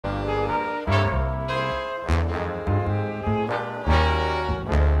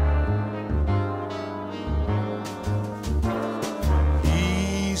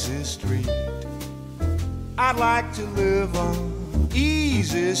I'd like to live on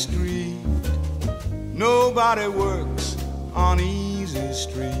Easy Street. Nobody works on Easy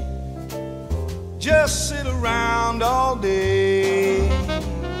Street. Just sit around all day.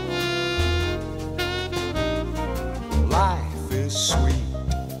 Life is sweet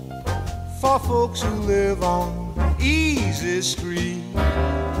for folks who live on Easy Street.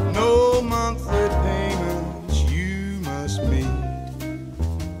 No monthly payments you must meet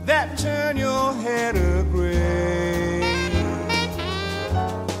that turn your head a gray.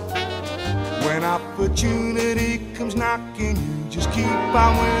 When opportunity comes knocking, you just keep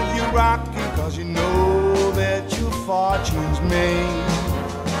on with your rocking, 'cause you know that your fortune's made.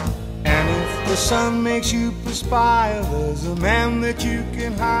 And if the sun makes you perspire, there's a man that you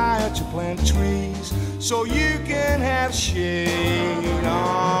can hire to plant trees so you can have shade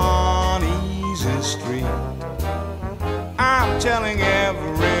on Easy Street. I'm telling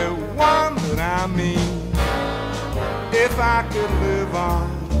everyone that I mean, if I could live on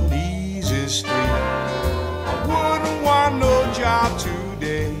Easy Street, I wouldn't want no job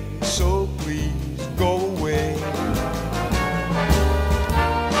today, so please go away.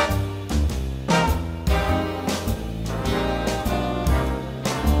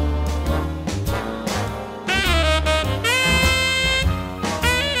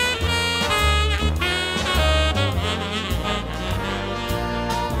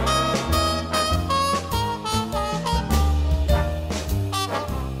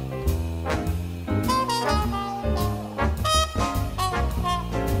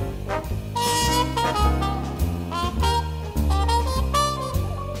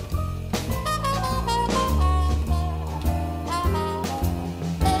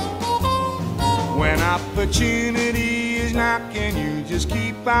 When opportunity is knocking, you just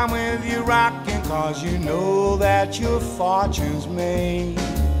keep on with your rocking, 'cause you know that your fortune's made.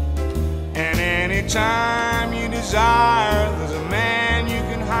 And anytime you desire, there's a man you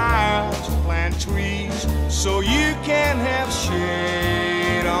can hire to plant trees so you can have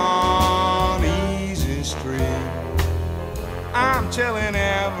shade on Easy Street. I'm telling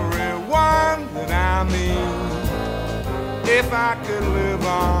everyone that I mean, if I could live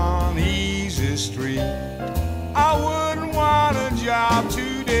on Easy Street, I wouldn't want a job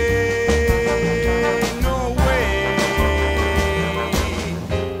today. No way.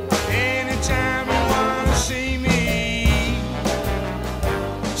 Anytime you wanna see me,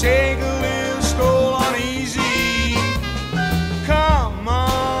 take a little stroll on Easy. Come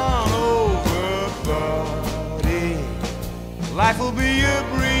on over, buddy. Life will be a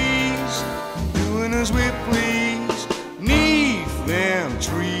breeze, doing as we please, 'neath them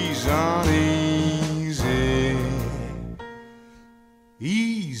trees on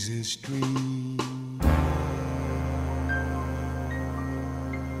Easy Street.